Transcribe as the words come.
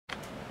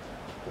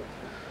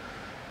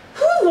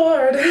Oh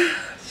Lord.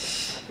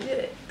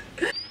 Shit.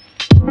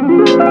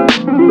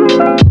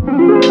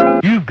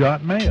 You've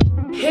got mail.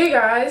 Hey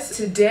guys,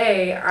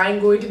 today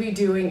I'm going to be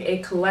doing a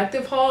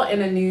collective haul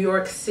in a New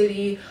York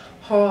City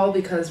haul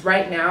because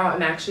right now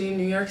I'm actually in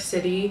New York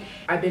City.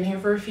 I've been here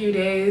for a few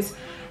days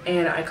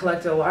and I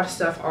collected a lot of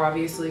stuff,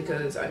 obviously,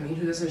 because I mean,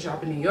 who doesn't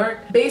shop in New York?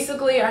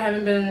 Basically, I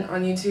haven't been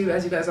on YouTube,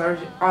 as you guys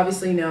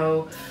obviously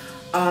know,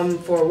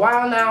 for a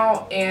while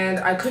now, and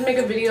I couldn't make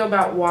a video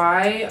about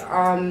why,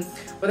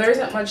 but there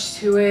isn't much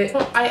to it.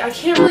 I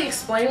can't really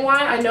explain why.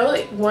 I know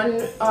that one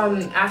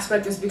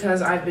aspect is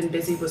because I've been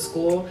busy with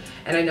school,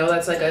 and I know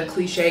that's like a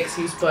cliche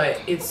excuse,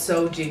 but it's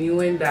so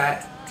genuine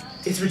that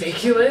it's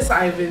ridiculous.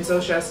 I've been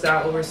so stressed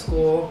out over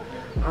school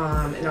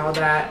and all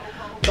that,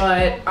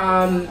 but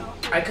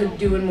I could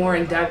do a more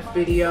in-depth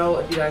video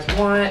if you guys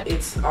want.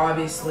 It's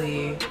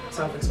obviously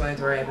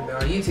self-explanatory. I haven't been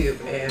on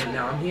YouTube and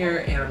now I'm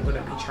here and I'm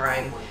gonna be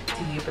trying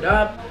to keep it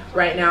up.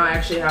 Right now I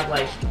actually have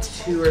like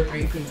 2 or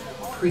 3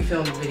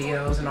 pre-filmed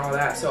videos and all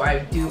that, so I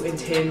do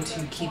intend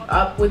to keep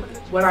up with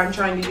what I'm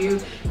trying to do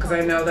because I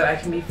know that I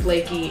can be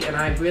flaky, and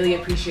I really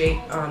appreciate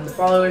the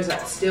followers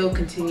that still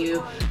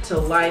continue to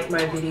like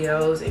my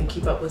videos and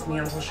keep up with me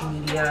on social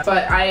media.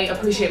 But I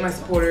appreciate my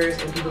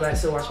supporters and people that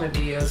still watch my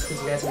videos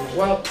because you guys mean the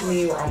world to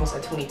me. We're almost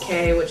at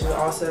 20K, which is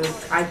awesome.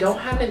 I don't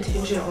have an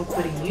intention on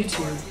quitting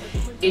YouTube.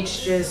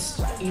 It's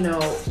just, you know,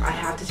 I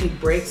have to take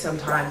breaks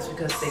sometimes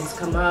because things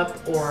come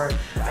up or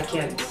I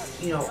can't,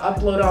 you know,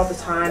 upload all the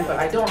time, but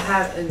I don't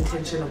have an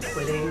intention of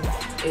quitting.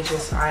 It's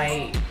just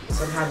I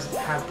sometimes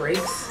have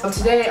breaks.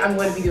 Today I'm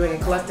going to be doing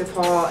a collective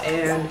haul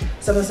and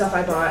some of the stuff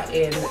I bought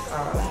in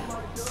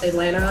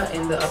Atlanta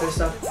and the other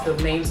stuff, the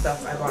main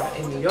stuff I bought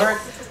in New York.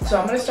 So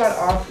I'm going to start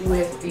off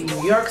with the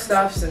New York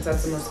stuff since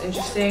that's the most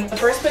interesting. The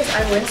first place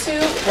I went to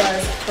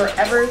was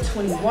Forever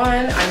 21.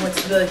 I went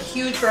to the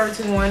huge Forever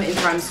 21 in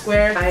Times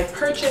Square. I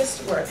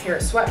purchased a pair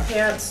of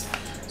sweatpants.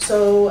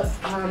 So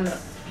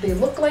they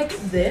look like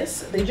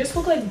this. They just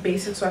look like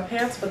basic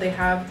sweatpants, but they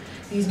have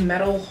these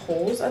metal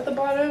holes at the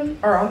bottom,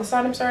 or on the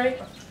side, I'm sorry.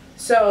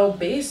 So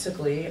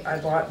basically I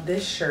bought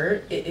this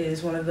shirt. It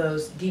is one of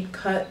those deep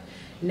cut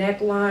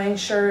neckline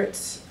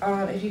shirts,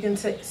 if you can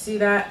see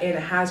that, and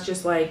it has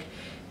just like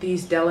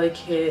these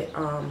delicate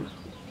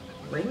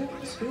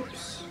rings,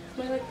 oops,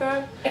 something like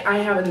that. I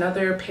have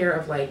another pair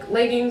of like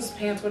leggings,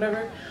 pants,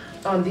 whatever.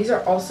 These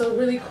are also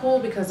really cool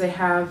because they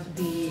have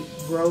the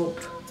rope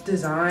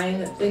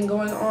design thing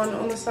going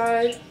on the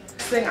side.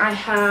 Next thing I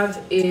have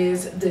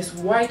is this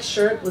white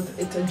shirt with,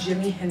 it's a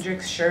Jimi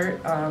Hendrix shirt,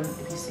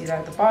 if you see that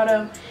at the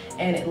bottom,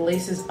 and it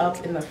laces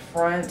up in the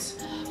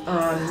front.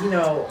 You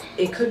know,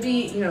 it could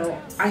be, you know,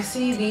 I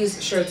see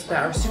these shirts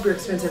that are super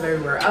expensive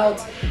everywhere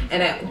else,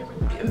 and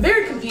I'm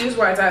very confused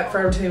why it's at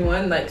Forever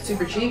 21, like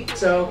super cheap.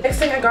 So next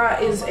thing I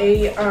got is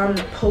a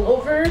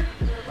pullover,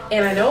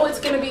 and I know it's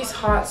gonna be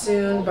hot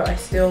soon, but I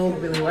still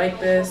really like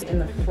this in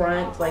the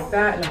front like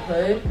that, and the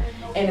hood,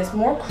 and it's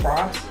more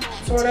cropped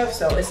sort of,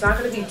 so it's not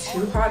going to be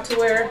too hot to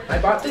wear. I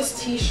bought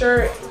this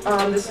t-shirt.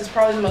 This is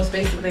probably the most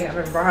basic thing I've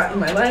ever bought in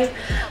my life,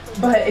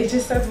 but it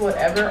just says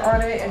whatever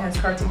on it. It has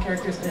cartoon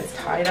characters and it's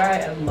tie-dye.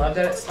 I love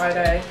that it's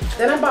tie-dye.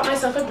 Then I bought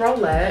myself a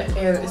bralette,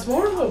 and it's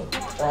more of a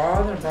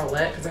bra than a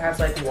bralette because it has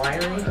like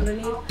wiring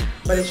underneath,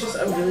 but it's just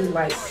a really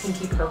light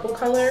pinky purple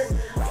color.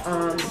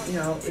 You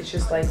know, it's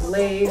just like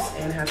lace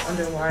and has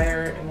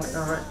underwire and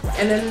whatnot.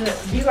 And then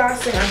the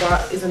last thing I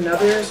bought is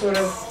another sort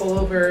of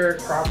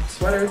pullover cropped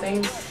sweater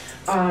thing.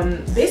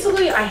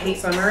 Basically I hate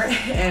summer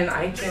and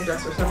I can't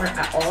dress for summer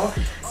at all,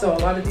 so a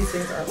lot of these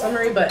things are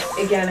summery, but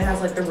again it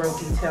has like the rope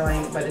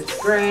detailing, but it's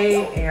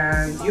gray,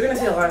 and you're gonna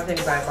see a lot of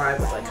things I buy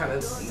with like kind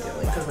of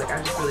detailing because like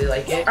I just really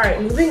like it. All right,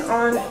 moving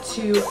on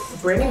to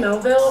Brandy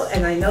Melville,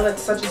 and I know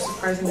that's such a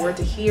surprising word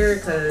to hear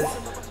because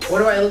what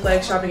do I look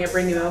like shopping at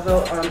Brandy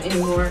Melville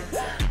anymore?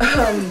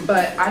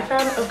 But I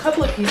found a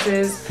couple of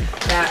pieces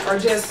that are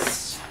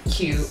just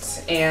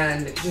cute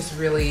and just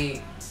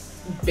really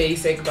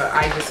basic, but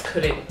I just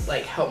couldn't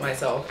like help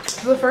myself.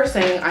 So the first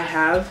thing I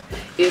have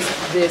is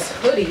this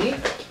hoodie.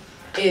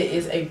 It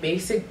is a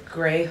basic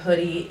gray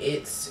hoodie.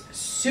 It's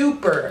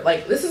super,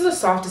 like, this is the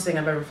softest thing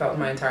I've ever felt in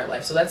my entire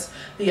life, so that's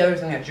the other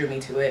thing that drew me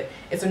to it.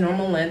 It's a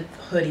normal length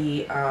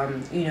hoodie.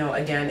 You know,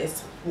 again,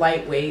 it's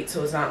lightweight,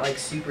 so it's not like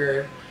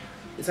super,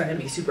 it's not gonna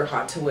be super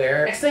hot to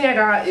wear. Next thing I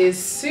got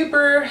is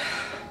super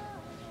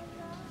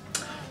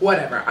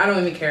whatever, I don't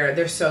even care,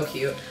 they're so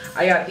cute.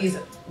 I got these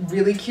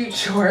really cute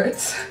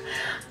shorts.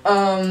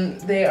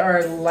 They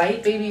are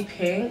light baby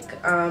pink,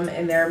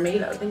 and they're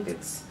made, I think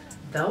it's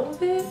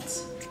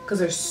velvet, because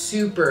they're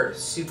super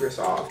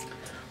soft.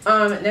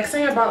 Next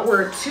thing I bought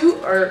were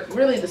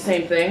really the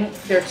same thing.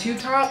 They're two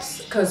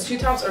tops, because two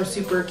tops are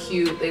super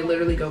cute. They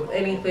literally go with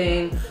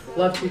anything.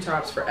 Love two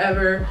tops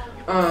forever.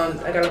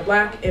 I got a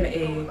black and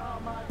a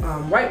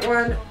white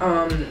one.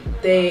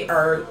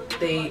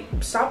 They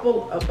stop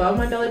above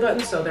my belly button,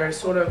 so they're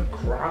sort of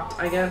cropped,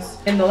 I guess.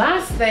 And the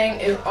last thing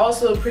is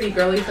also pretty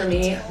girly for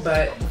me,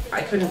 but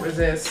I couldn't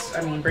resist.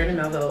 I mean, Brandy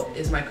Melville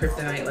is my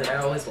kryptonite. Like, I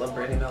always love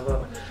Brandy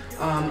Melville.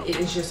 It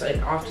is just an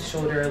off the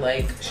shoulder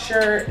like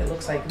shirt. It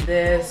looks like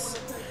this.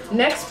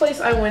 Next place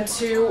I went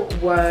to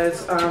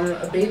was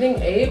a Bathing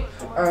Ape.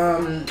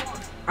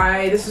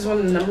 This is one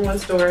of the #1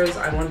 stores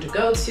I wanted to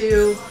go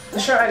to. The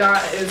shirt I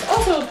got is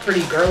also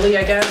pretty girly,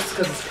 I guess,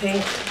 because it's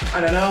pink.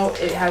 I don't know.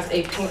 It has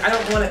a pink. I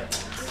don't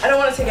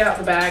want to take it out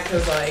the bag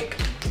because like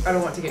I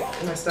don't want to get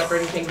messed up or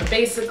anything. But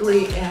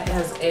basically, it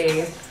has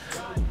a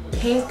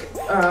pink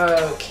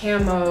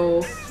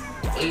camo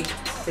ape,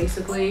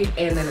 basically,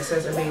 and then it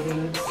says a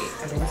bathing ape.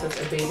 I think it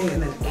says a bathing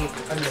and then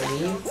ape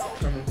underneath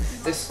from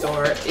this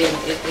store, and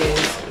it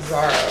is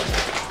Zara.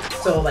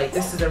 So like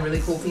this is a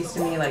really cool piece to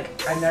me. Like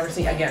I've never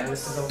seen, again,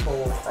 this is a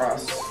whole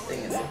cross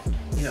thing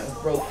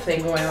and rope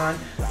thing going on.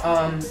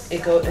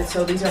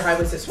 So these are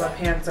high-waisted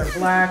sweatpants. They're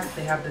black.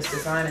 They have this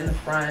design in the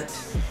front,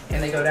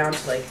 and they go down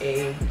to like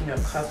a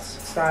cuffed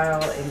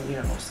style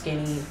and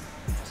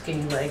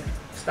skinny leg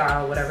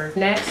style, whatever.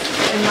 Next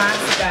and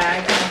last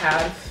bag I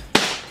have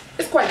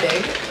is quite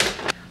big.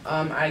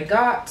 I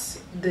got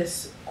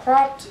this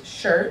cropped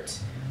shirt,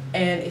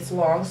 and it's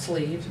long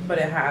sleeved, but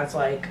it has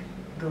like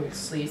the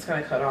sleeves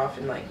kind of cut off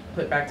and like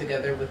put back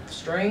together with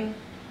string.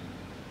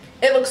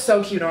 It looks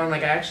so cute on.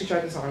 Like I actually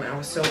tried this on and it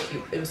was so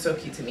cute. It was so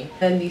cute to me.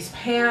 And these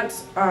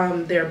pants,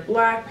 they're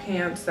black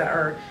pants that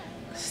are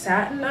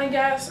satin, I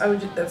guess.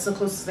 That's the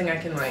closest thing I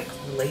can like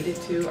relate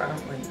it to. I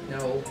don't like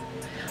know,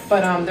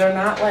 but they're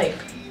not like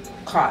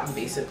cotton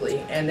basically,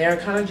 and they're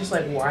kind of just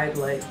like wide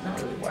leg,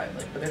 not really wide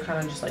leg, but they're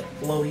kind of just like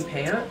flowy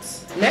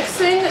pants. Next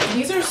thing,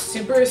 these are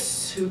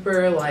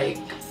super like,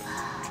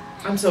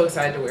 I'm so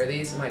excited to wear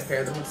these and like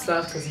pair them with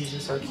stuff because these are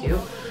so cute.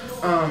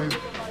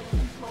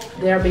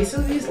 They are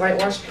basically these light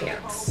wash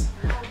pants,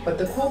 but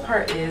the cool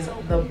part is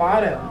the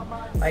bottom.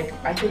 Like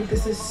I think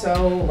this is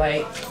so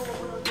like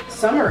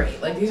summery.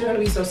 Like these are gonna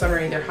be so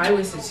summery. They're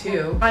high-waisted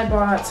too. I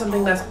bought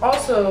something that's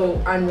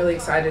also I'm really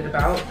excited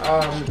about.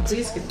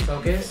 Please get the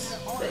focus.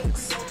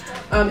 Thanks.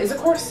 It's a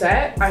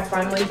corset. I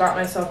finally bought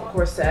myself a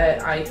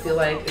corset. I feel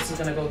like this is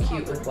gonna go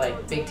cute with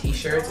like big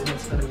t-shirts, and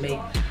it's gonna make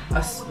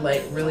a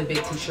like really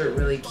big t-shirt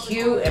really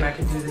cute, and I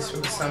could do this for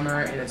the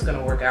summer and it's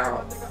gonna work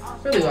out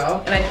really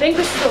well. And I think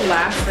this is the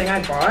last thing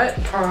I bought.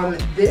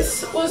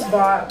 This was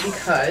bought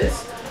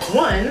because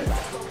one,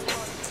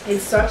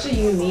 it's such a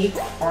unique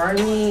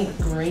army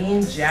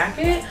green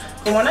jacket.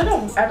 For one,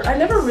 I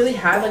never really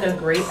had like a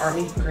great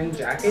army green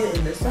jacket,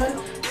 and this one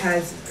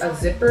has a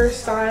zipper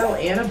style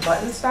and a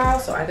button style,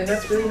 so I think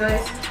that's really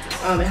nice.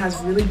 It has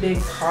really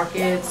big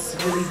pockets,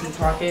 really deep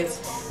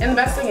pockets, and the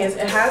best thing is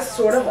it has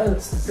sort of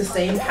the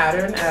same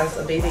pattern as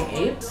a Bathing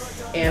Ape,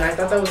 and I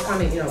thought that was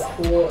kind of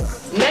cool.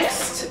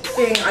 Next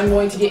thing I'm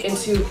going to get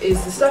into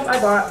is the stuff I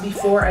bought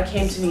before I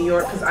came to New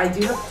York, because I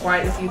do have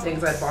quite a few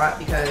things I bought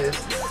because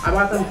I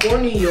bought them for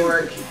New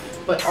York,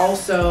 but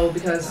also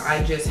because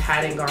I just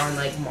hadn't gone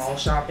like mall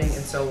shopping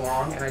in so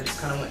long and I just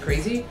kind of went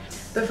crazy.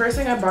 The first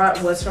thing I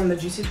bought was from the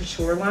Juicy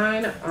Couture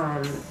line,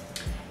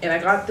 and I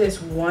got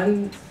this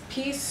one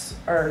piece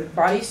or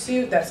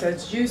bodysuit that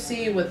says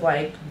Juicy with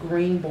like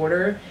green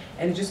border,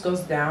 and it just goes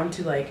down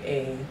to like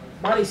a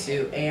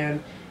bodysuit,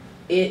 and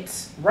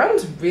it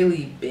runs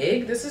really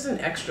big. This is an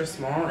extra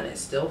small and it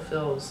still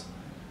feels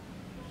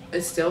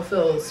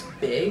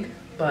big,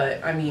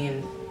 but I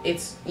mean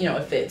it's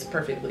it fits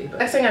perfectly. But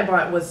next thing I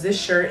bought was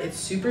this shirt. It's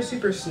super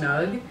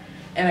snug,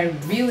 and I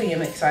really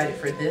am excited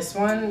for this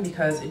one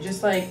because it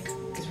just like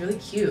is really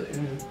cute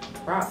and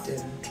cropped,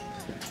 and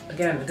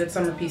again a good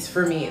summer piece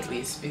for me at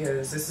least,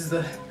 because this is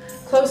the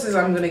closest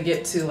I'm gonna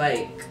get to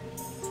like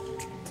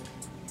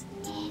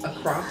a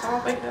crop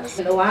top, I guess.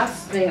 And the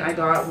last thing I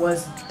got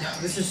was,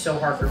 this is so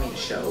hard for me to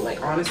show,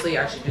 like honestly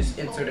I should just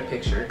insert a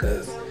picture,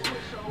 because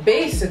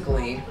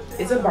basically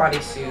it's a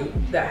bodysuit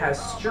that has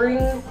string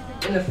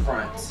in the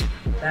front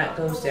that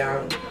goes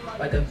down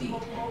like a V,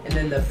 and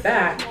then the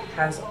back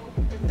has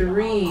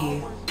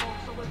three,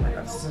 oh my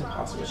god, this is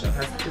impossible to show, it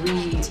has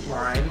 3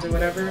 lines or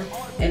whatever,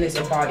 and it's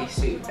a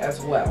bodysuit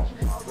as well.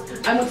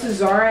 I went to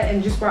Zara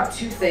and just bought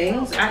 2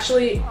 things,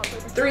 actually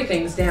 3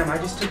 things, damn, I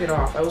just took it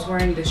off. I was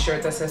wearing this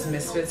shirt that says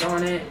Misfits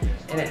on it,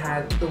 and it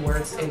had the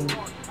words in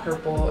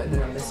purple and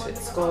then a Misfit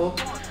skull.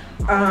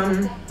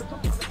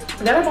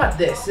 Then I bought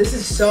this. This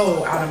is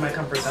so out of my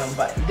comfort zone,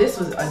 but this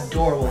was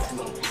adorable to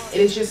me. It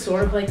is just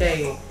sort of like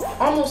a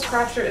almost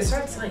crop shirt. It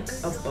starts like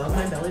above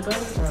my belly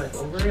button or like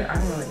over it. I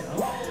don't really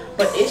know,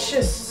 but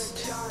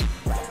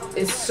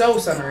it's so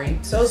summery,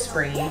 so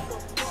springy.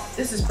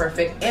 This is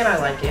perfect, and I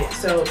like it,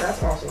 so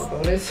that's also a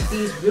bonus.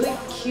 These really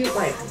cute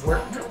like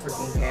not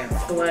working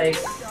pants, but like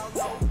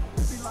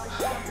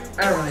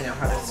I don't really know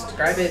how to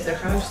describe it. They're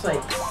kind of just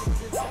like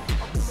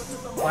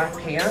black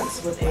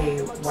pants with a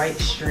white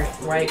stripe,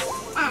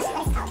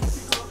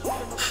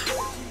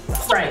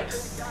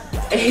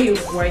 a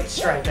white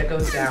stripe that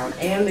goes down,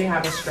 and they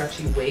have a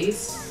stretchy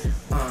waist,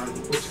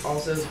 which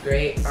also is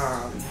great.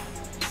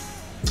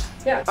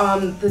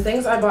 The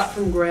things I bought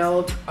from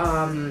Grailed,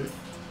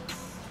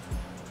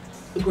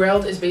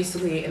 Grailed is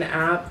basically an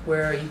app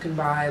where you can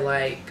buy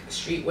like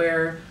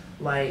streetwear.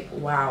 Like,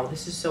 wow,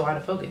 this is so out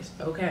of focus.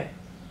 Okay.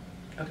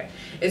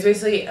 It's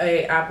basically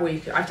a app where you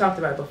can, I've talked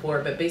about it before,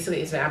 but basically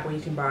it's an app where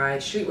you can buy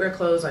streetwear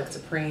clothes like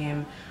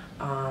Supreme,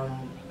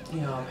 you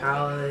know,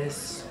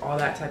 palace, all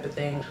that type of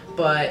thing.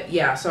 But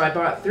yeah, so I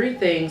bought 3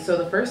 things. So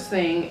the first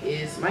thing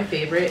is my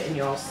favorite, and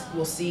y'all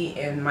will see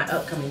in my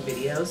upcoming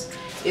videos,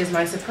 is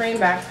my Supreme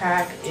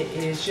backpack. It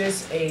is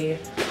just a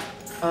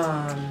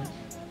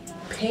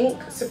pink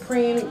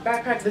Supreme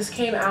backpack. This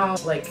came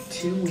out like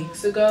 2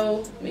 weeks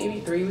ago, maybe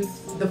 3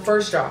 weeks. The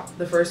first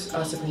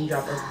Supreme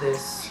drop of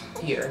this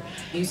year.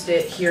 Used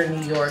it here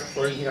in New York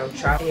for, you know,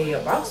 travel.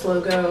 A box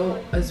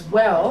logo as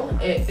well.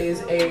 It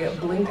is a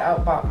blinked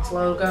out box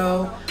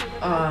logo.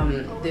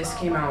 This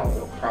came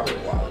out probably a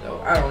while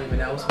ago. I don't even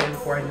know. It was way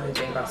before I knew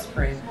anything about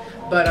Supreme.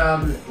 But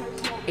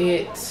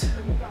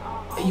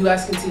you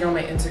guys can see it on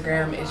my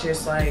Instagram. It's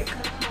just like,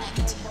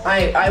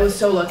 I was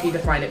so lucky to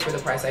find it for the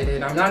price I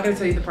did. I'm not gonna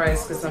tell you the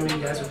price because some of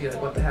you guys would be like,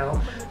 what the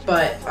hell?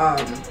 But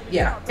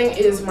yeah, thing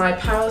is my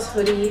Palace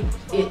hoodie.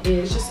 It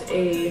is just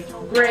a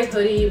gray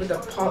hoodie with a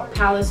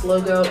Palace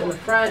logo in the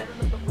front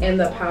and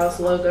the Palace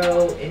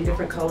logo in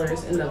different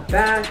colors in the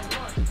back.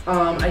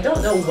 I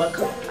don't know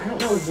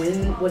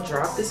what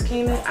drop this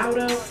came out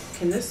of.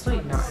 Can this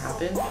like not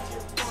happen?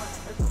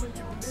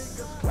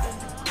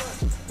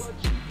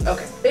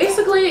 Okay,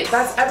 basically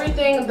that's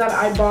everything that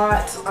I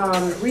bought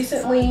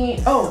recently.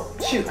 Oh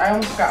shoot, I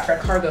almost forgot for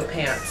cargo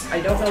pants.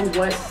 I don't know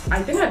what,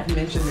 I think I've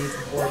mentioned these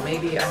before,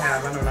 maybe I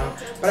have, I don't know.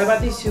 But I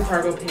bought these 2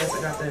 cargo pants.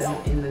 I got them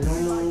in the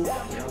normal,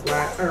 you know,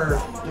 black or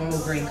normal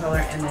green color,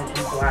 and then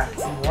in black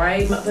and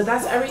white. But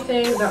that's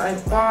everything that I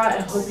bought.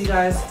 I hope you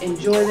guys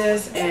enjoy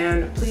this,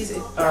 and please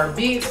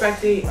be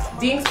expecting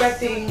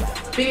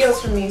videos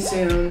from me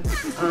soon.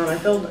 I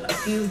filmed a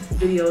few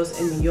videos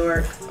in New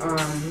York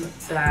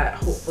that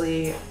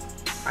hopefully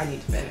I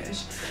need to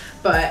finish.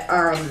 But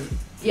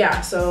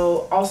yeah,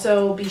 so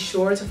also be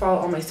sure to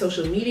follow all my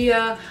social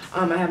media.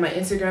 I have my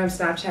Instagram,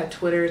 Snapchat,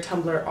 Twitter,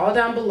 Tumblr, all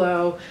down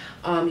below.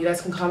 You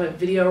guys can comment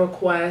video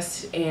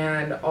requests,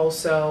 and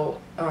also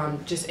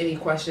just any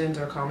questions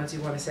or comments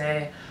you want to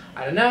say.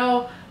 I don't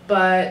know,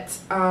 but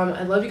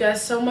I love you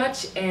guys so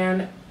much,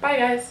 and bye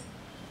guys.